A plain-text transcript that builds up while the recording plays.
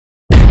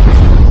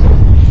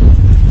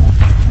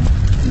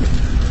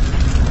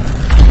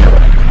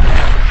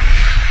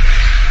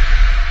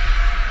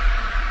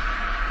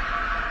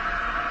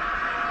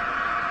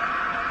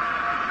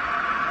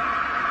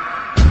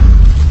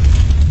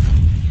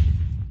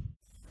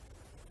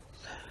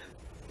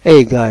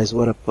Hey guys,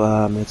 what up?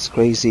 It's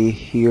Crazy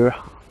here,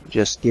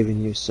 just giving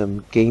you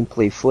some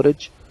gameplay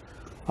footage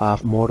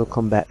of Mortal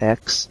Kombat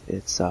X.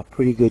 It's a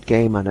pretty good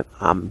game and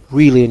I'm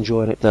really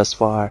enjoying it thus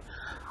far.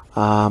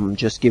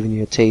 Just giving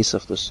you a taste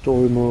of the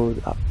story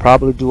mode. I'll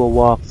probably do a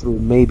walkthrough,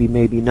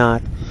 maybe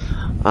not.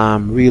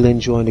 I'm really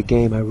enjoying the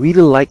game. I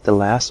really liked the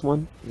last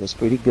one. It was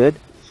pretty good.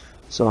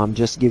 So I'm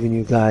just giving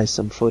you guys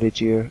some footage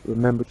here.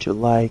 Remember to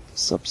like,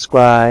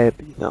 subscribe,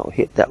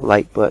 hit that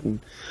like button.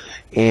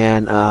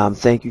 And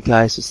thank you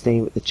guys for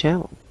staying with the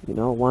channel.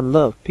 One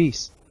love.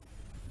 Peace.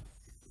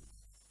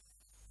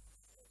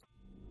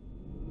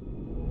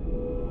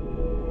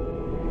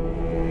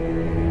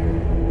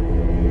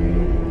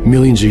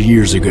 Millions of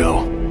years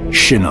ago,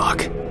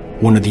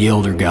 Shinnok, one of the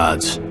Elder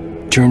Gods,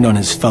 turned on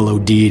his fellow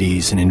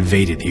deities and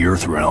invaded the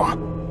Earthrealm.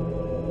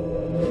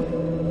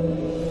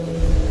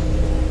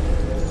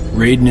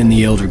 Raiden and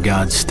the Elder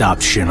Gods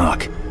stopped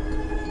Shinnok,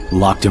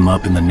 locked him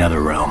up in the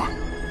NetherRealm.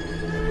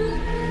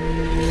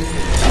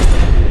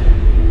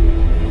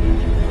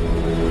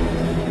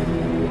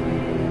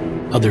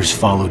 Others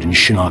followed in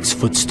Shinnok's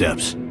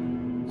footsteps,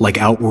 like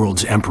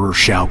Outworld's Emperor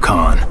Shao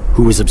Kahn,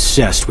 who was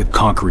obsessed with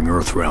conquering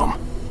Earthrealm.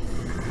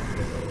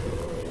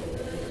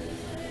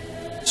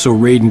 So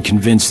Raiden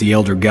convinced the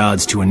Elder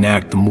Gods to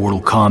enact the Mortal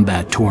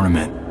Kombat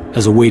tournament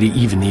as a way to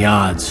even the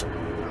odds,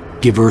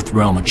 give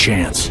Earthrealm a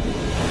chance.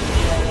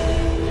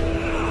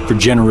 For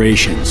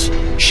generations,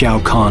 Shao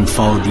Kahn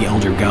followed the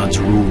Elder Gods'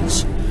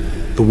 rules.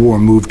 The war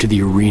moved to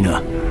the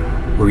arena,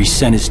 where he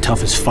sent his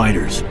toughest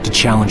fighters to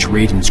challenge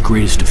Raiden's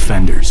greatest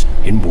defenders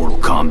in Mortal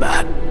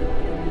Kombat.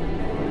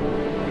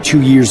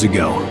 2 years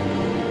ago,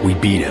 we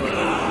beat him.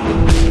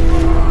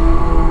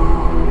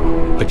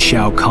 But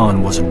Shao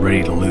Kahn wasn't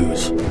ready to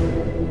lose.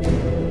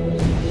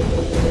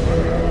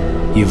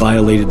 He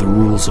violated the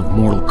rules of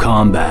Mortal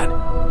Kombat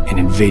and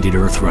invaded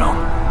Earthrealm.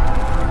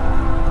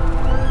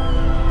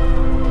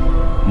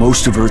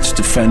 Most of Earth's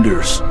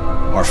defenders,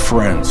 our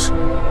friends,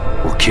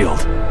 were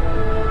killed,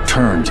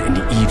 turned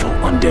into evil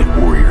undead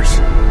warriors.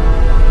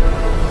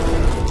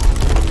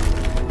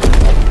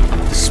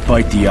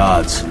 Despite the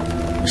odds,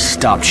 we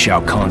stopped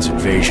Shao Kahn's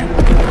invasion.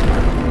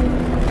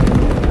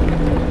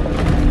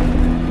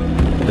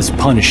 As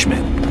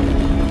punishment,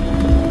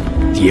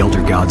 the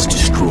Elder Gods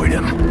destroyed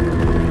him.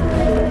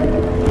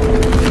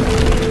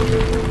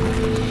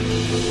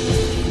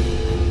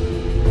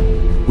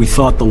 We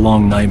thought the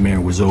long nightmare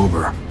was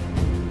over,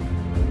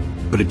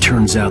 but it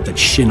turns out that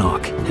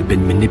Shinnok had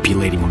been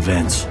manipulating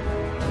events.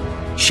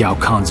 Shao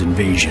Kahn's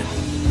invasion,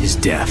 his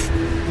death.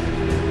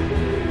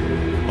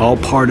 All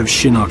part of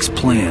Shinnok's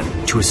plan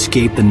to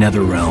escape the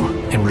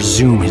NetherRealm and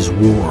resume his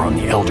war on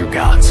the Elder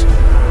Gods.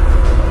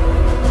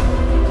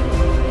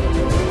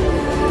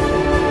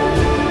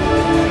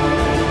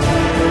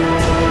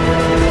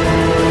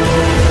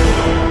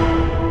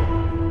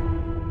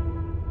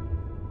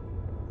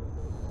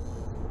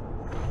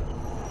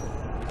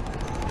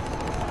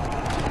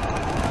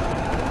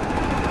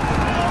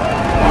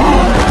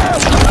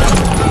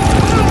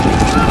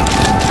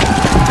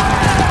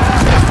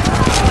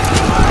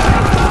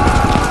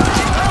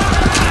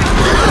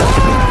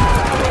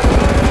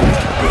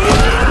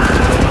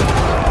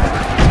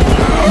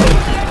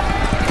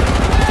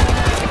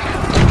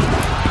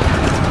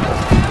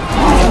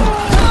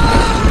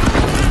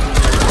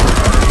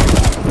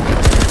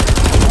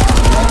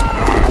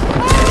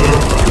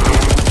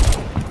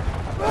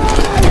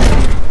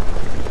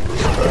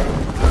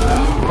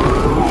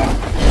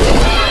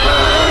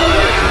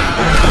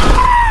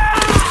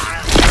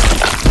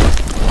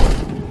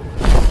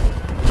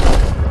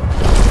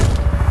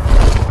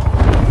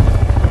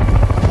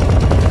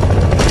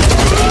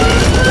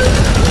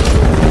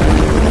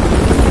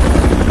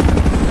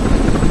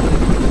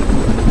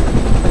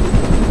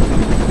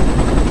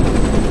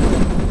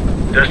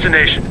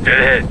 Destination, dead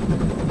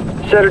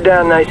ahead. Set her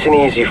down nice and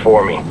easy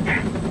for me.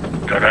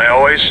 Don't I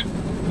always?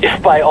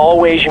 If by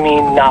always you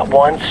mean not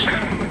once.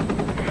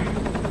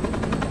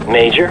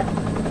 Major?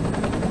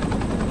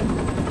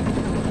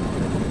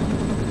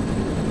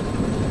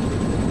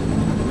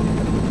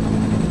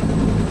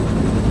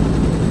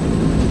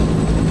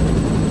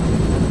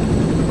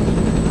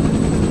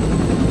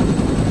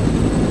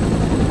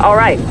 All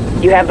right,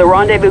 you have the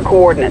rendezvous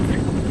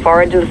coordinates,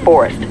 far into the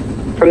forest.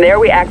 From there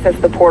we access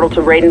the portal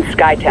to Raiden's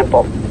Sky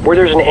Temple, Where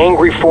there's an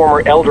angry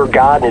former Elder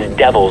God and his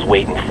devils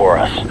waiting for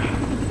us.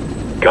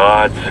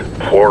 Gods,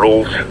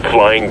 portals,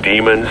 flying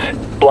demons.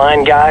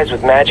 Blind guys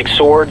with magic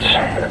swords.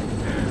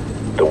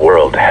 The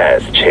world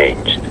has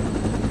changed.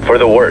 For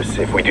the worse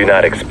if we do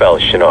not expel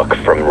Shinnok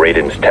from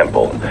Raiden's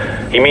temple.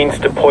 He means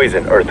to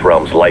poison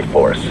Earthrealm's life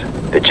force,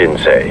 the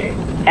Jinsei.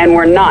 and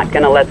we're not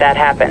gonna let that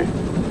happen.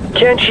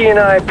 Kenshi and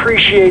I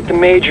appreciate the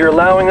Major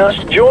allowing us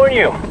to join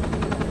you.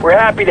 We're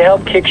happy to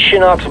help kick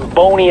Shinnok's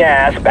bony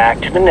ass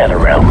back to the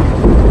NetherRealm.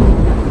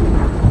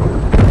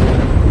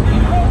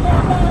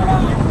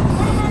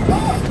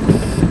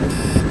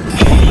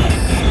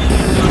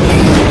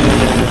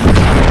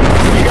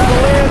 You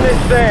gotta land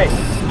this thing!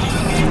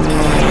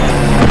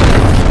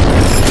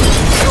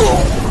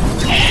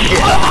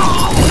 Shit.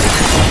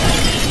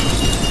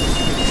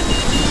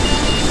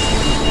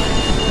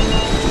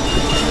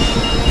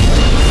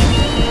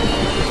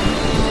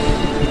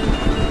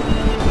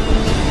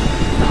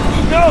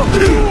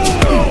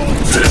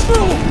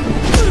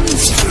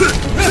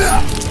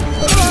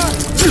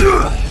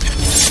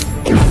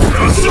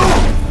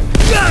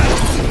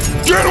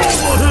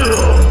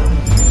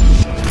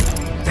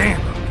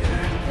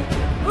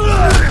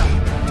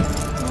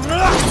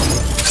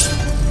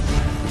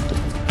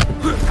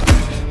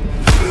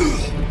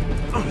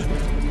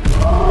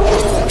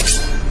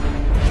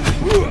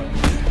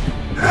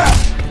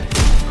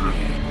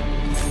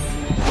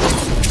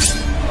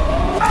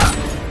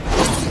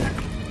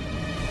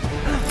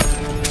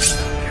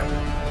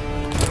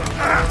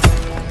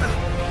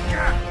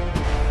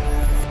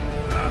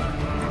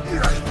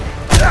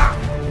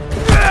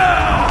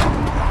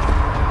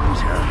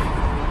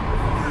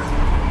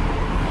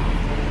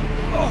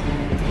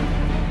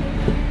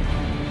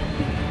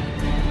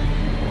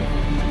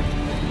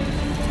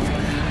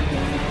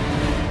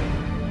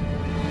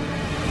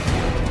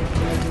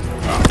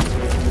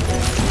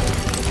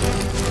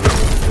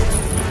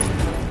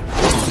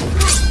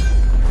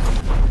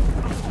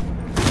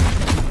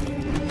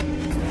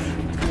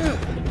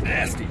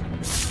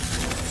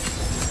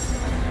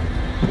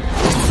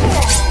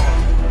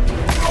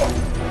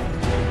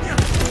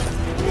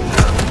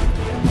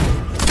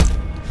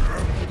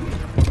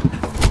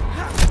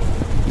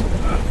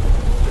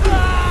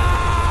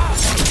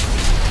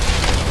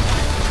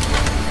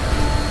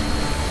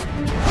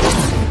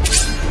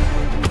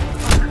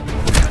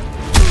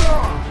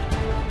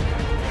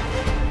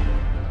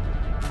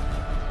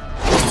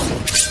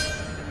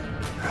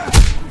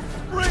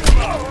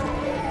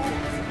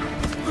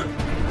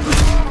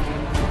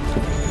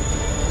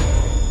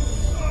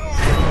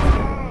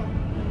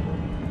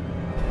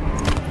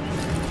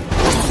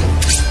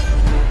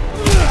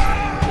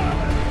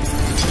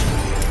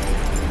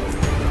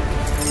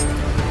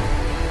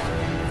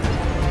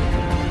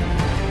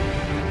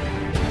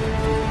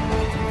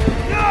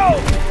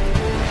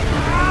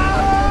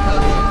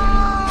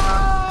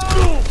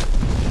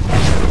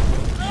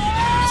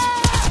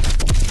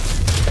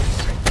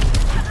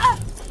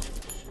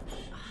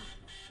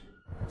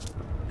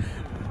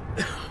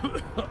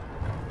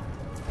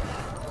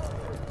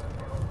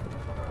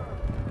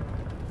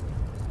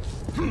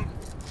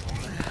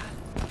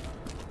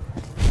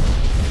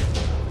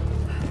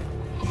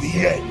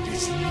 The end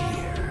is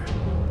near.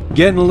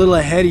 Getting a little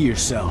ahead of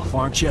yourself,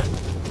 aren't you?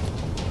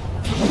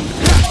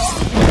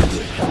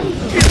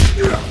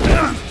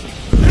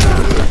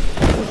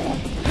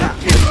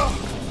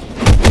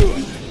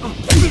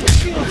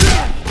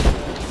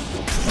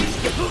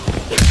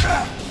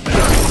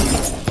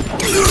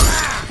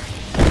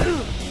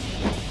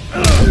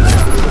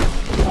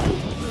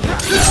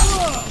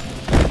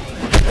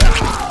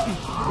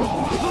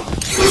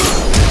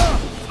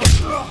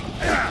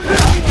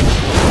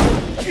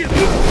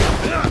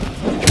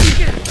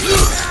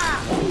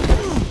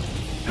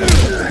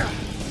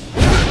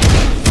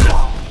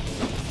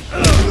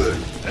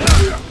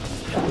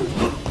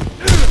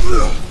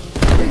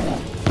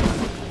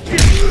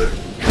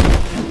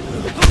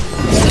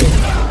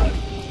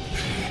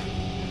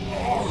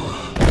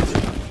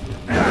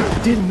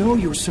 Didn't know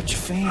you were such a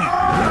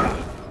fan.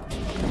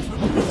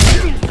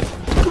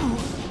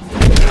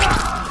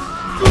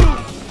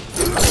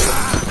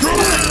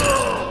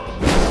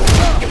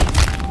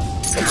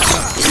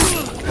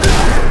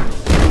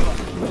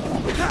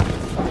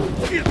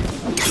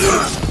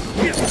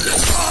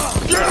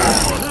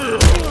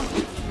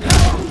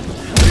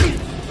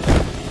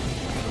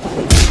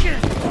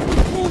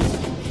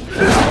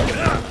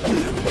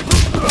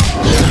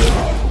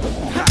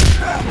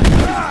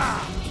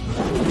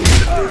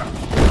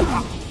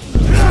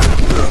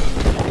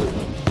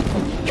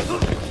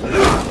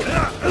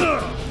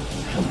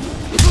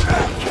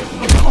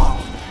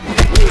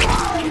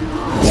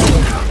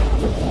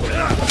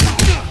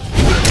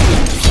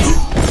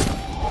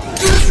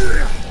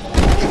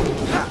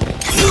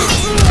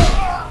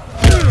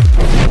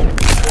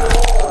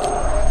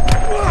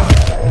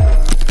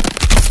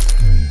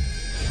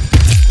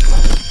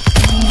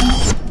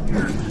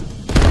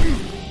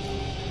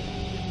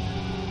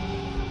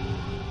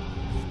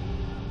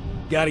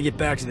 Gotta get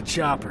back to the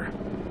chopper.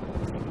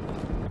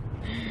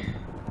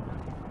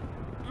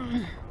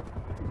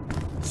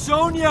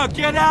 Sonia,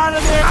 get out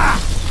of there!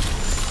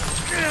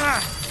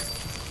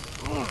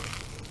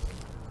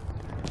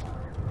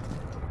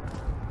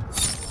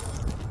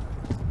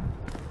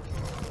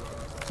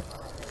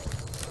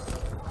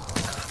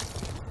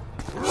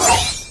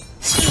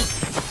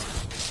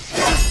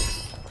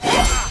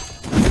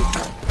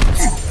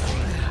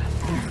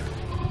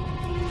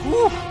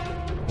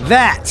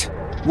 That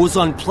was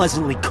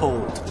unpleasantly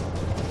cold.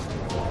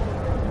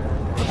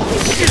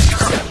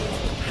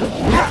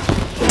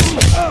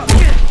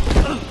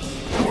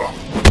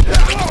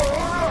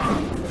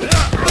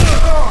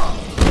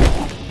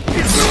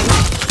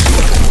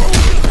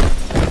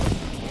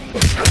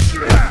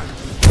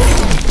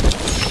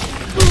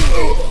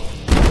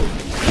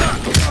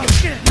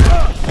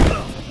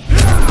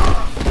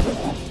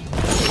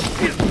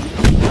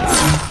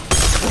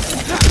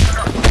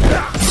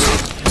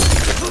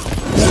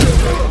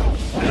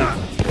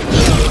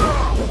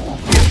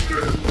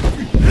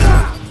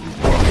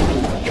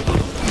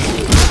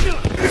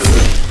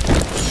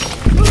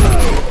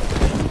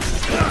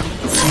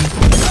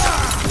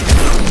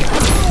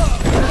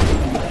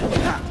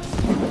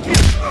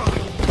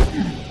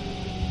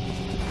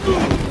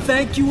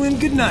 Thank you and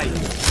good night.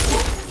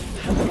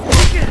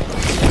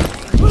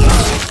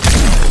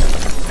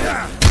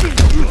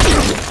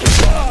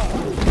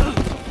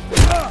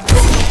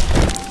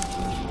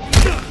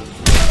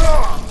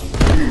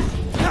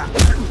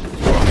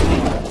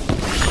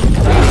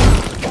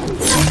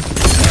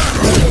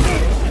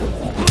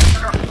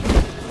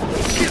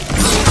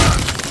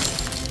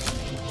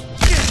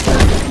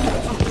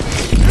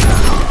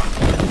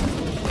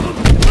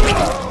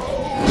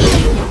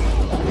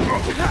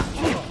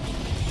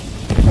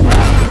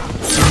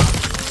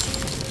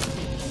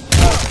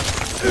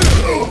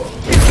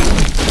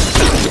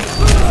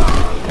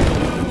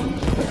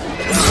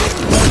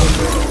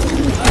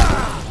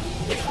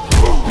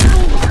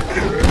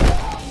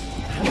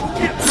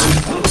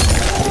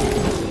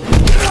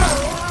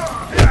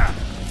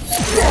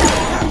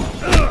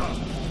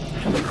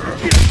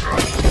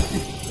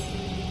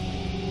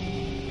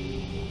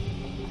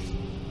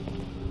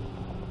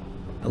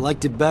 I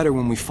liked it better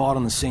when we fought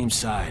on the same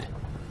side.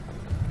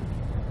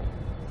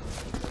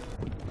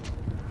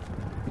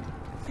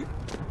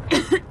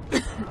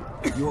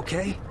 You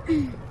okay?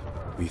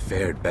 We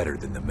fared better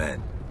than the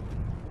men.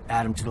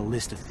 Add him to the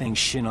list of things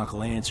Shinnok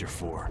will answer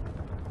for.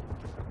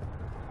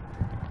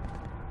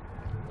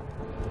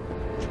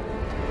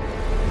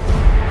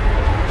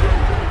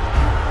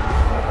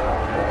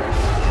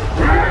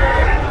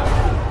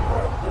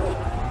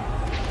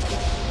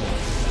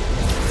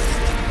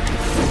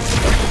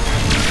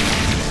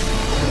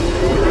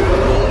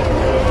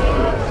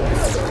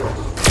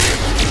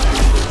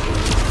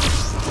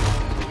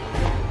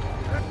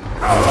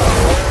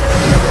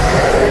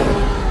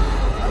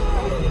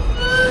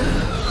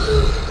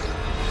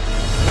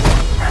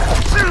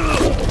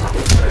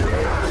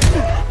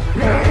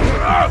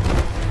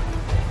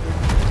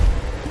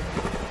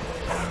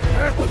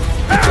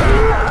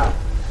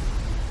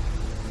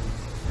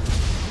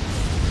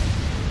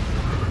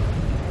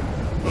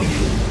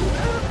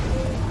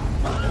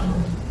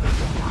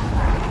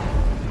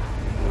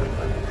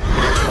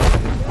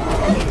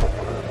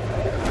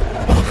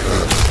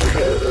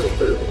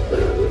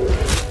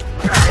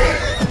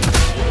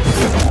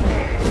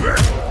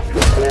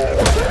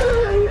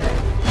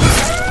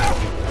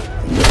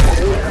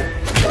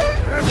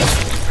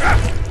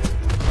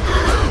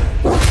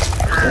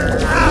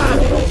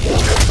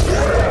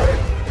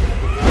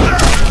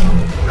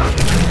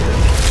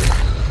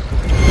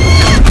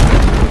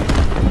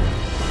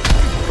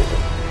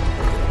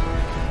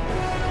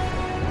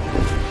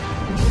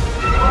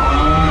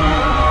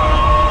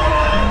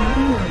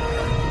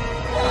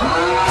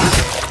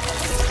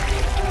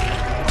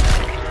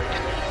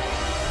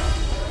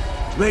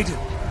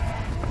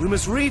 We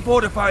must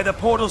refortify the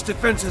portal's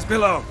defenses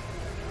below.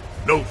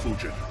 No,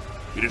 Fujin.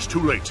 It is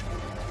too late.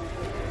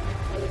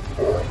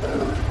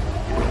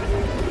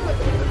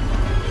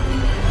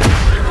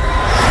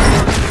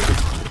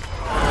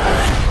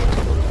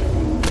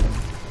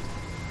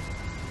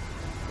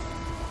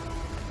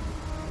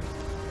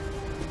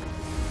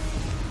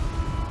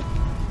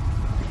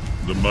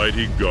 The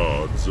mighty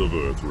gods of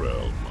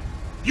Earthrealm.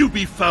 You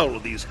befoul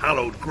these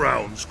hallowed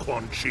grounds,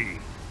 Quan Chi.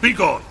 Be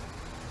gone!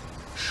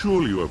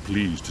 Surely you are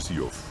pleased to see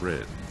your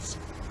friends.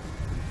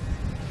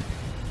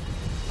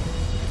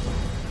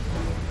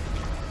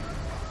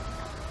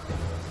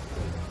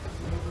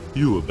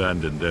 You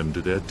abandoned them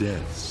to their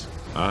deaths.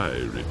 I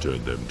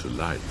returned them to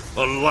life.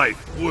 A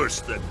life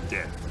worse than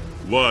death.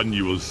 One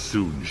you will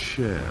soon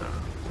share,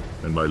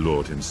 and my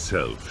lord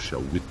himself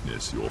shall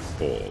witness your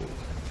fall.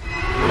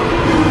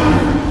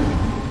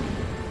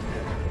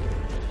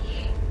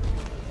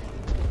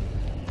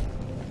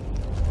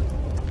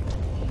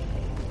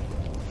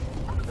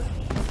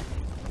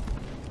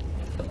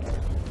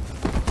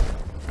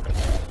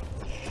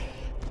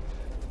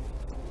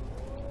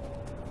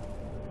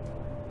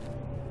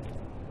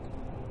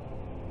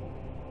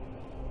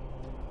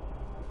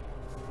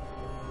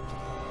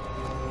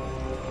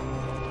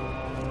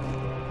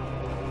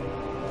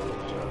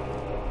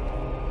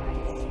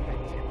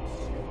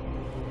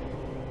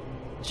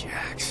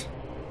 Jax.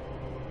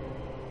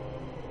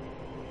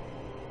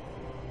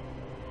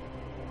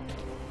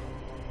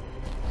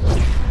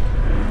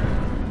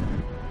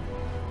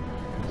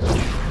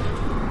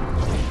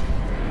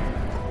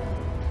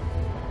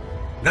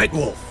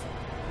 Nightwolf.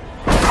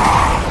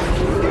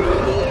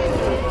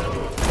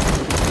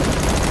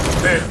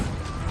 There!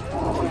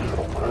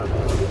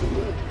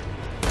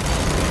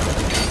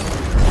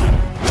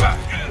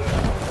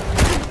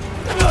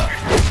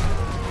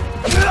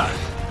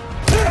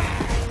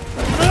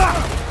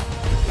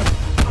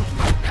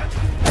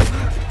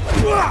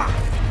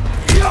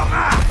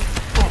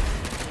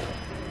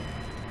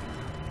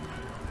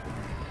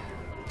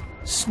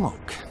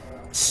 Smoke.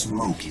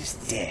 Smoke is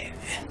dead.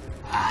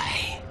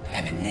 I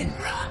am an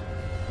Enra.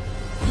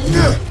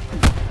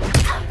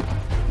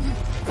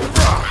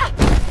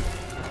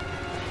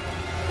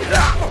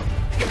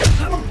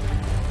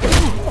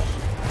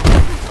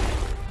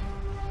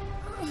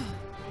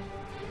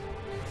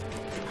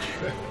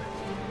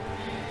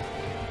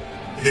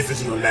 This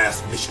is your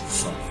last mission,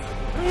 Sony.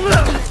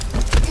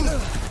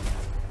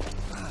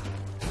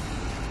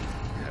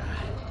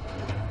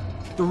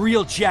 The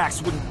real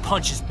Jax wouldn't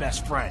punch his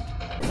best friend.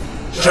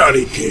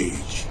 Johnny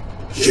Cage,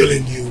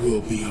 killing you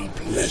will be a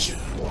pleasure.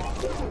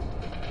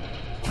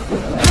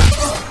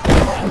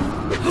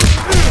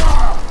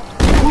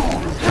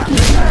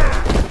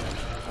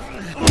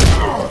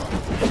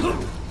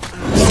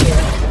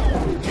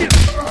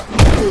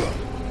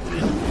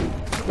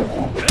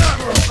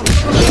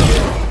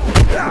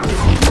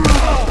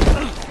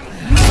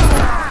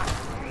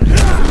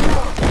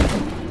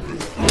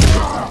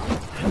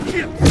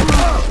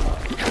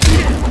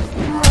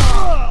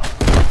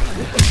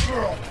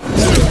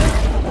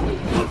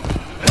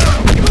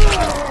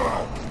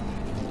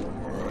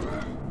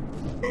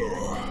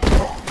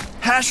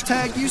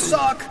 Hashtag you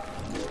suck.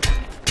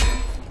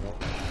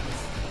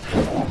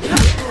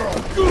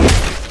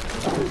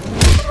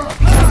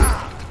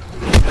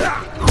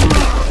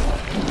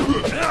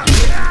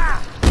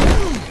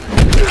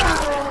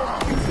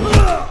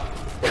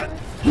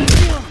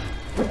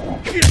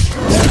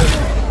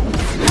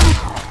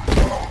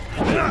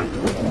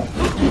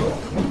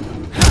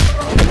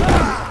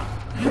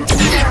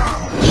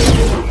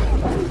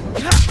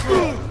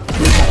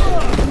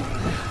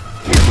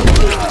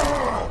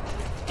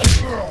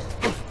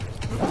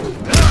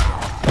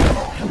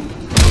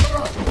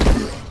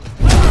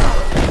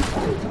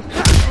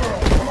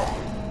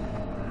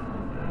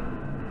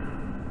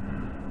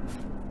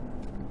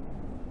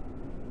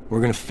 We're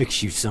gonna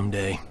fix you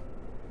someday.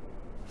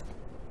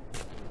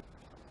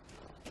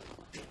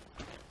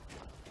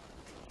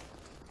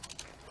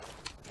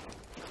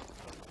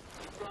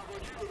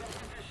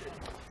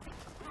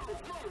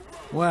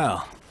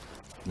 Well,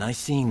 nice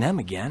seeing them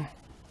again.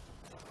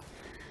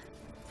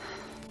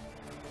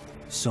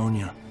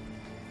 Sonya,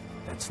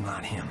 that's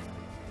not him.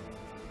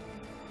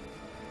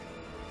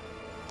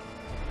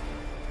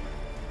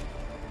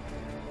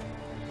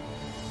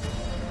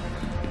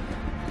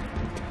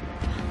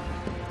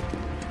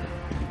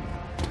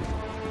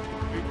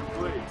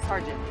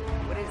 Sergeant,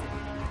 what is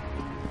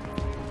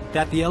it?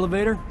 That the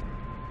elevator?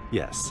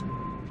 Yes,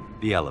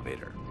 the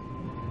elevator.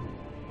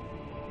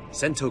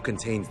 Sento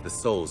contains the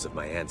souls of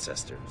my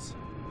ancestors.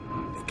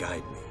 They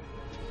guide me.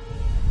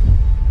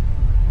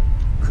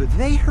 Could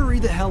they hurry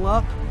the hell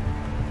up?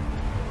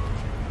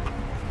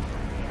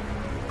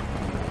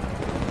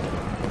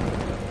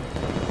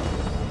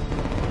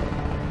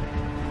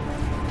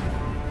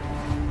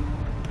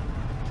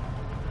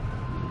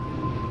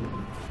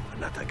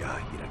 Anata ga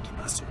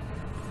hirakimasu.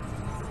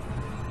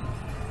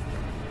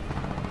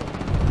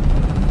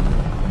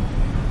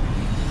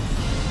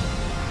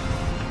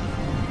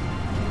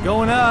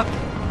 Going up.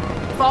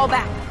 Fall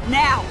back,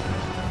 now!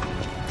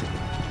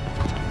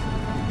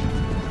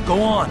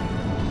 Go on.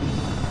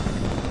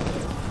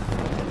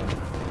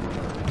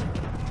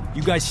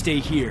 You guys stay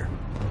here.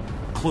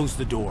 Close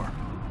the door.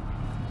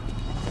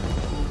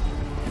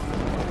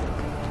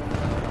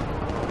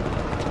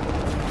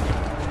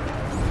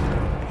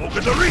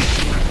 Open the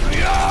reach!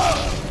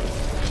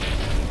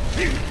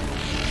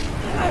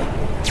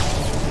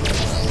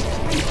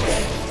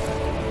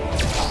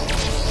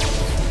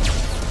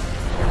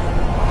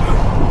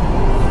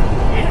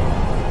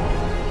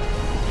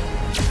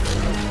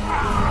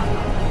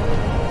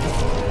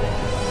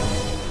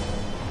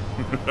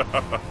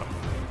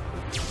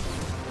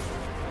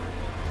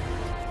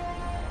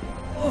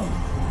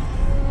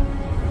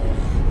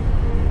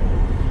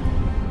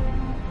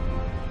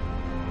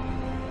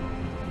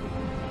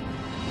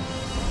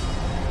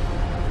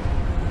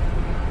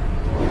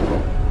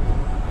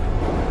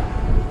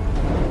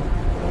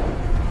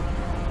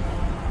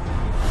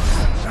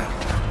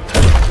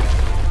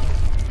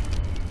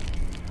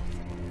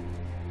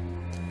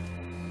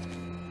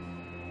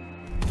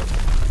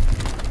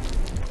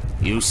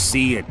 You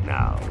see it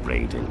now,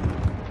 Raiden.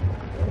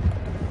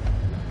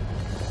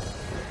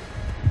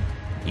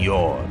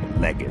 Your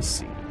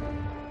legacy.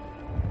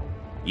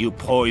 You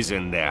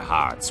poisoned their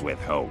hearts with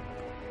hope.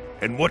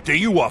 And what do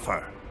you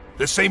offer?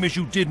 The same as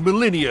you did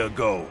millennia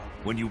ago,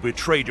 when you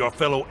betrayed your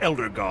fellow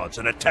Elder Gods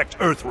and attacked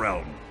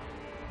Earthrealm.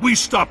 We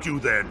stopped you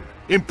then,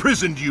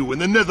 imprisoned you in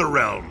the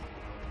NetherRealm.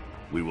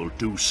 We will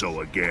do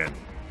so again.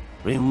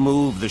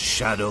 Remove the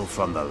shadow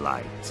from the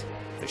light.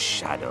 The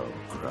shadow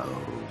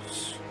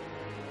grows.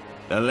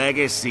 The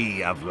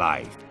legacy of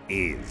life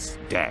is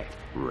death,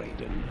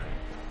 Raiden.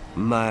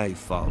 My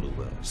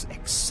followers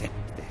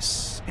accept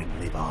this and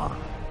live on.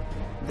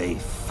 They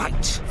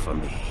fight for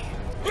me.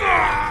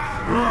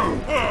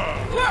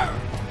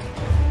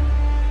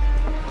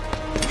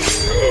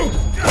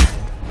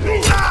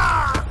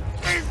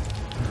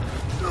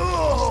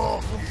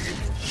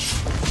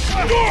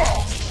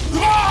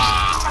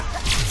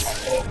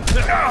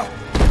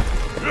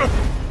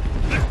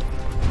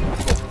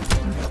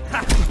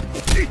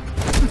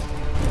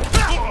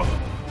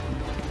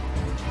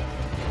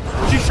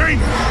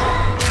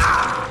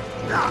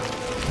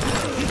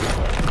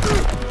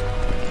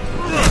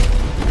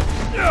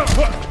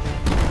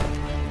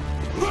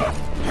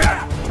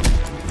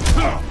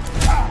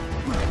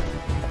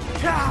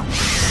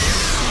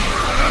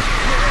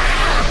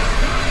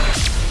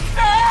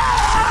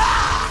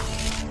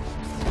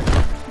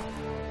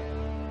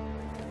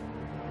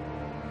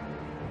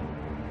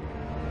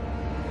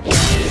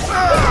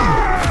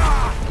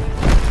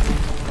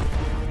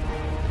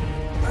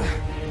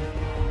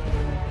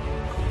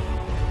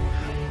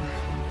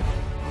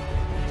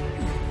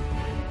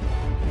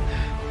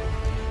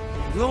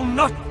 You'll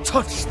not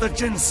touch the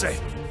Jinsei!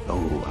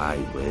 Oh, I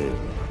will.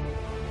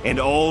 And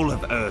all of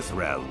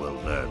Earthrealm will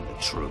learn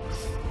the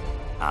truth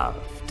of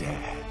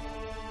death.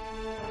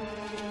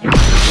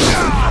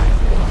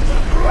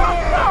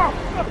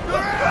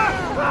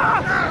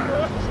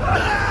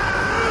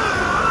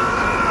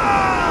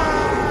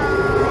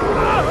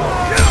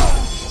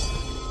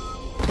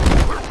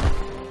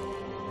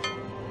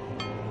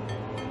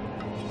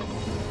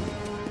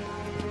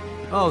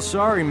 Oh,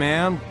 sorry,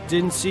 ma'am.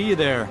 Didn't see you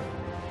there.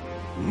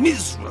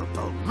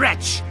 Miserable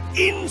wretch!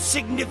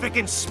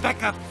 Insignificant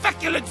speck of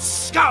feculent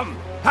scum!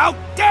 How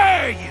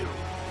dare you!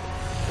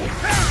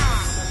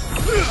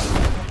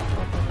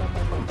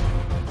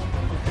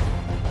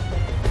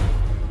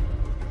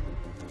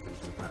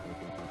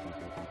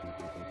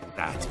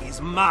 That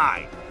is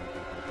mine!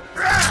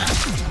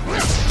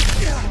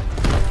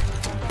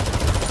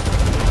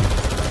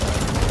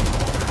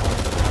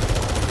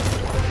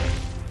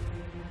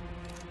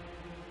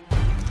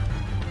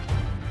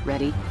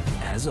 Ready?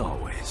 As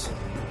always.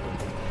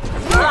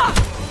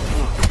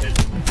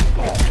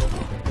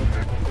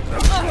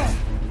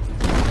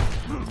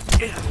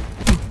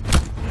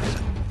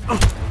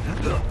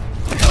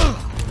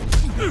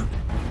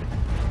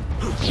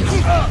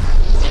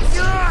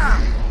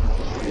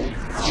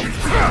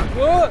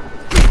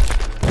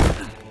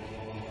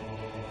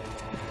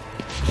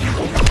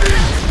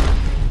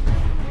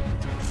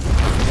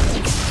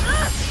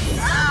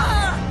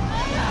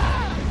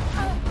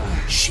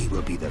 She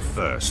will be the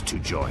first to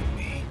join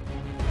me.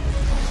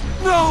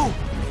 No!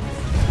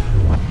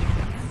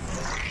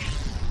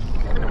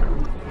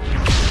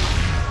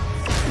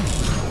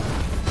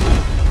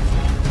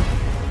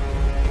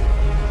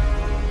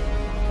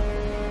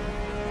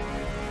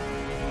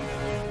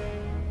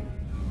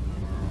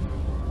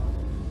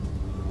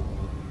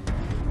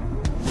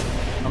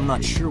 I'm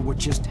not sure what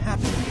just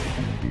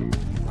happened,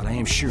 but I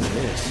am sure of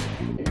this.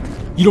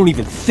 You don't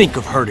even think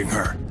of hurting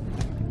her.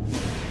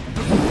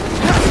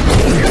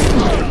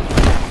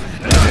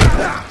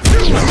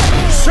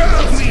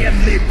 Serve me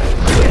and live!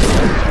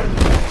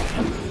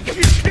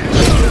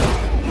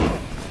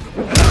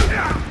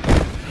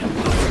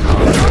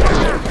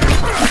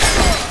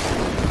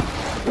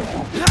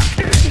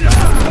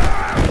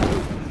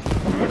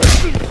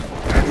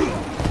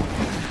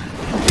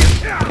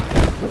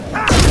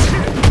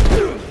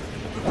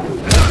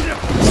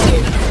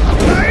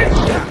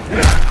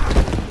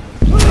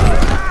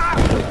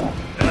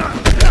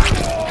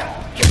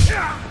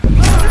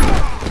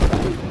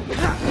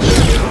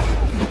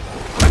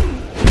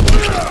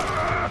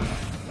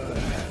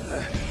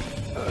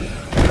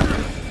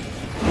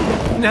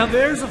 Now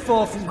there's a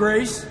fall from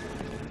grace.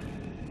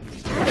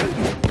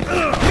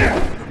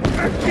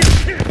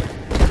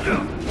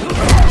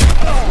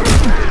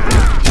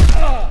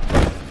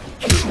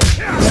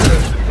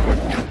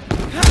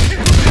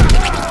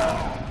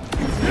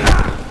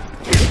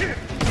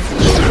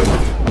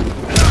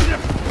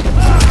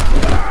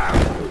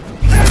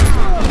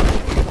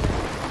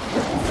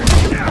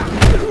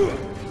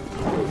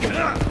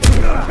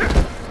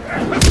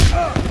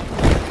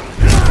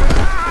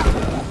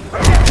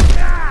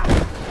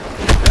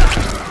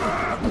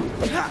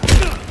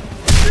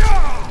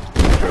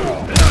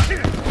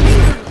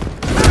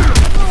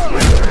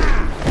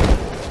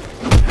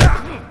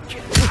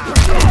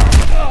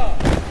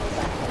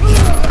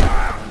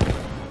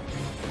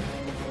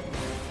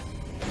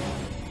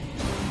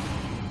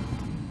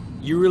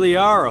 You really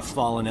are a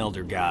fallen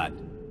Elder God.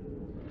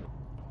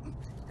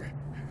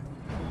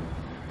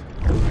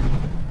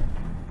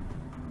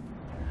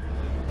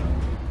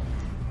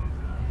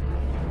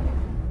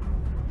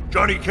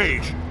 Johnny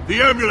Cage,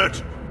 the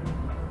amulet!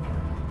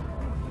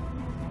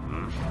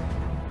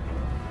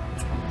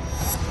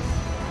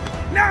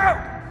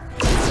 No!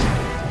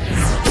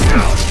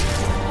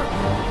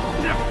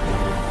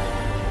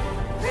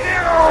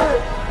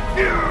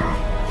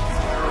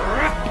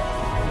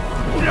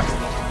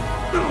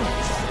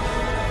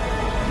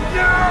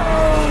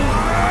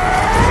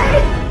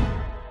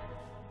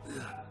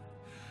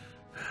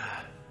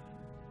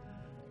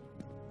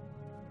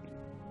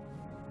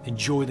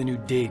 Enjoy the new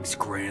digs,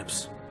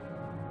 Gramps.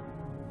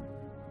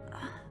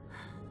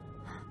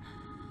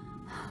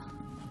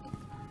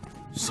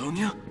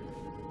 Sonia?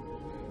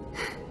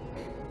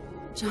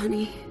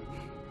 Johnny...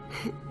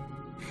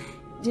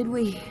 Did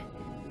we...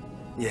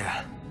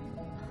 Yeah.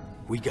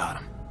 We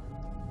got him.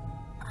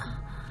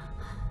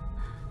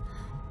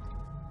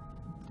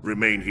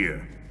 Remain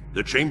here.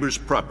 The Chamber's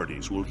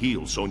properties will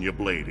heal Sonya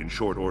Blade in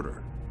short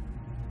order.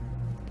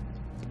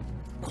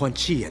 Quan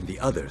Chi and the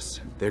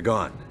others, they're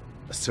gone.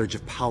 A surge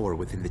of power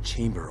within the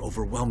chamber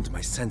overwhelmed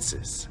my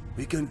senses.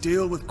 We can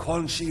deal with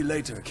Quan Chi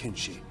later,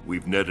 Kinshi.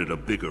 We've netted a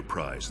bigger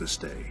prize this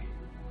day.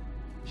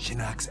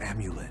 Shinnok's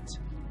amulet.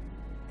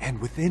 And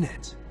within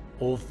it...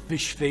 Old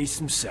fish face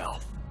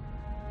himself.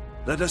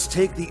 Let us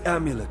take the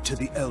amulet to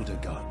the Elder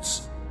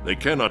Gods. They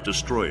cannot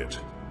destroy it.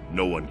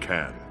 No one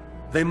can.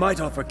 They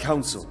might offer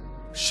counsel.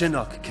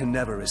 Shinnok can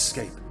never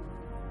escape.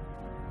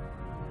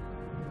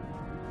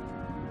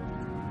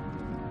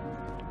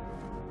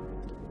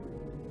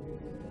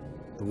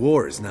 The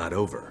war is not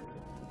over.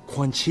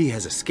 Quan Chi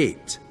has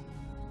escaped.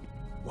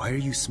 Why are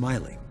you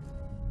smiling?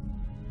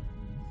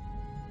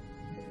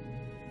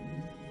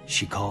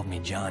 She called me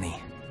Johnny.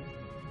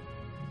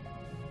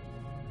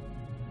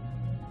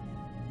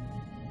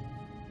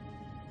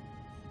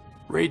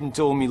 Raiden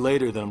told me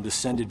later that I'm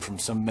descended from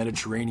some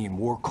Mediterranean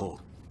war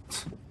cult.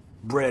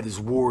 Bred as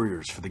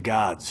warriors for the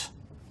gods.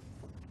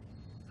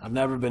 I've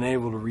never been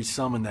able to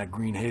resummon that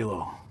green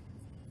halo.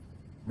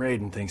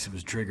 Raiden thinks it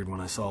was triggered when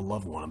I saw a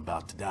loved one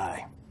about to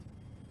die.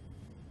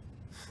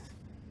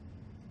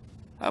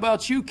 How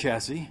about you,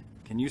 Cassie?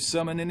 Can you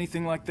summon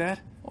anything like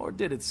that? Or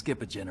did it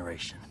skip a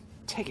generation?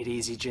 Take it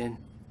easy, Jin.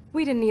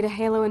 We didn't need a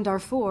halo in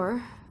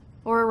Darfur,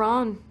 or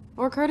Iran,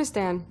 or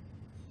Kurdistan.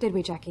 Did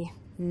we, Jackie?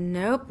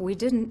 Nope, we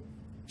didn't.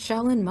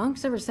 Shaolin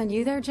monks ever send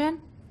you there,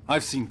 Jen?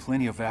 I've seen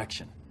plenty of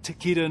action.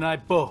 Takeda and I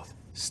both.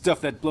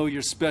 Stuff that blow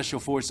your special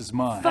forces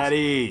mind. At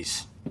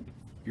ease.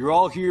 You're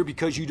all here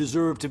because you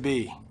deserve to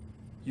be.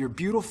 You're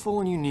beautiful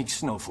and unique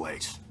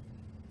snowflakes.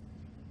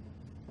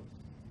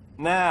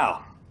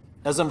 Now,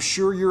 as I'm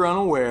sure you're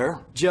unaware,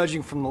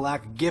 judging from the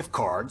lack of gift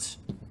cards,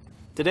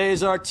 today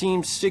is our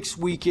team's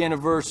 6-week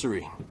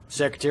anniversary.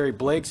 Secretary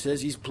Blake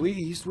says he's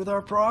pleased with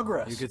our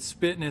progress. You could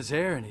spit in his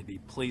hair and he'd be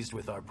pleased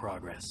with our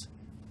progress.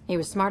 He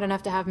was smart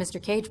enough to have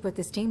Mr. Cage put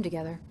this team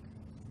together.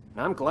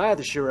 I'm glad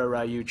the Shura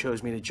Ryu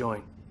chose me to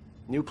join.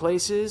 New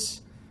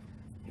places,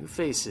 new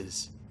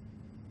faces.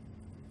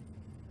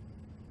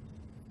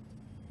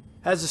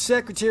 As the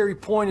Secretary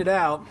pointed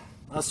out,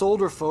 us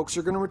older folks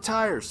are gonna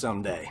retire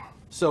someday.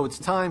 So it's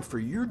time for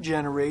your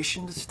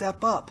generation to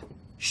step up.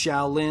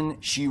 Shaolin,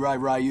 Shirai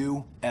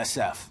Ryu,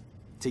 SF.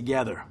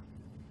 Together.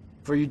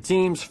 For your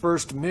team's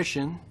first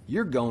mission,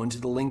 you're going to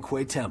the Lin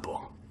Kuei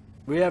Temple.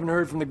 We haven't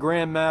heard from the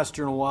Grand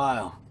Master in a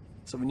while,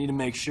 so we need to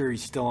make sure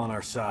he's still on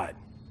our side.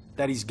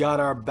 That he's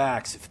got our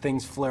backs if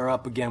things flare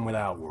up again with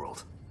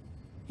Outworld.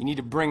 You need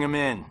to bring him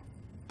in,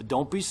 but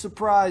don't be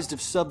surprised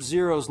if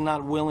Sub-Zero's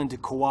not willing to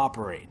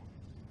cooperate.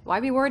 Why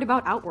be worried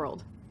about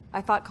Outworld? I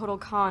thought Kotal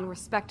Khan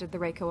respected the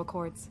Reiko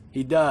Accords.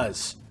 He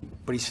does,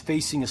 but he's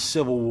facing a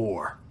civil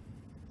war.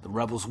 The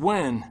rebels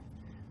win,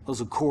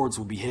 those accords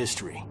will be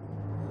history.